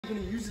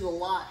going to use it a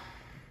lot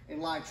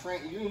in live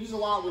training. You're going to use it a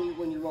lot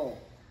when you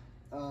roll.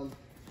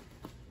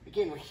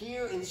 Again, we're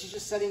here, and this is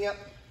just setting up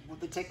what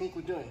the technique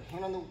we're doing.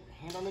 Hand on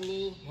the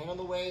knee, hand on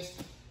the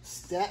waist,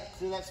 step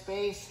through that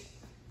space,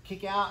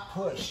 kick out,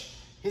 push.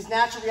 His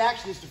natural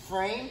reaction is to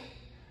frame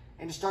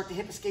and to start to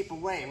hip escape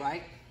away,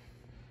 right?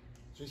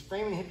 So he's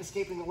framing and hip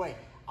escaping away.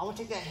 I want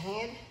to take that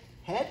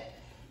head,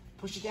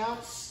 push it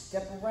down,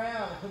 step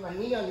around, and put my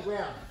knee on the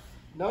ground.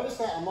 Notice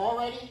that I'm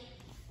already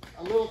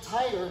a little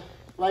tighter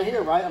right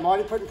here, right? I'm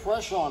already putting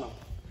pressure on him.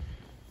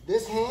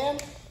 This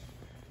hand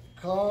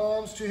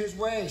comes to his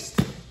waist,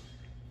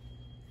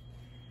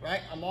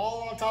 right? I'm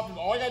all on top of him.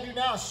 All I gotta do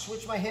now is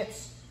switch my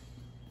hips.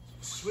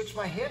 Switch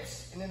my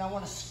hips, and then I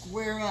want to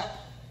square up.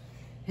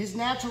 His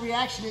natural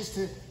reaction is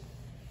to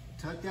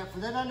tuck that for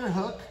that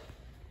underhook,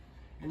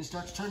 and to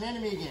start to turn into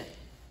me again.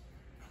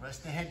 Press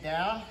the head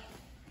down,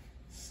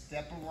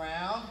 step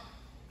around,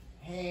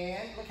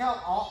 hand. Look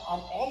how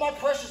all my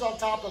pressure's on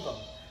top of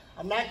him.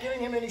 I'm not giving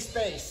him any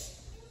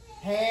space.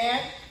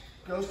 Hand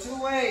goes to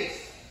the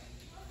waist.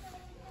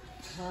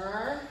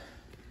 Turn,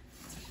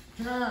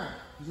 turn.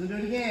 He's gonna do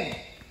it again.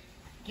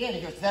 Again,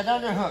 he goes to that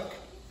underhook.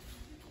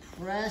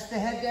 Press the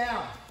head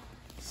down.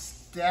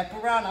 Step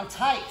around. I'm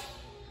tight.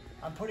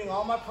 I'm putting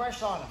all my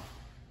pressure on him.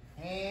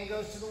 Hand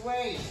goes to the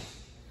waist.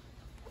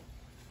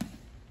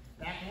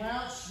 Back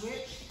around,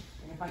 switch.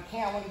 And if I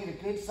can, I want to get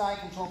a good side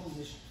control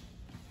position.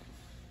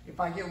 If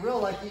I get real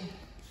lucky,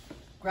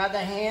 grab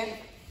that hand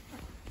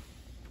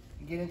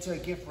and get into a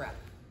gift wrap,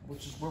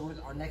 which is where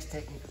our next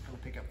technique is going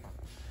to pick up from.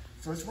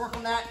 So let's work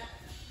on that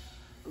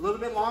a little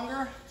bit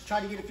longer. Let's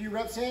try to get a few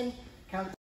reps in. Count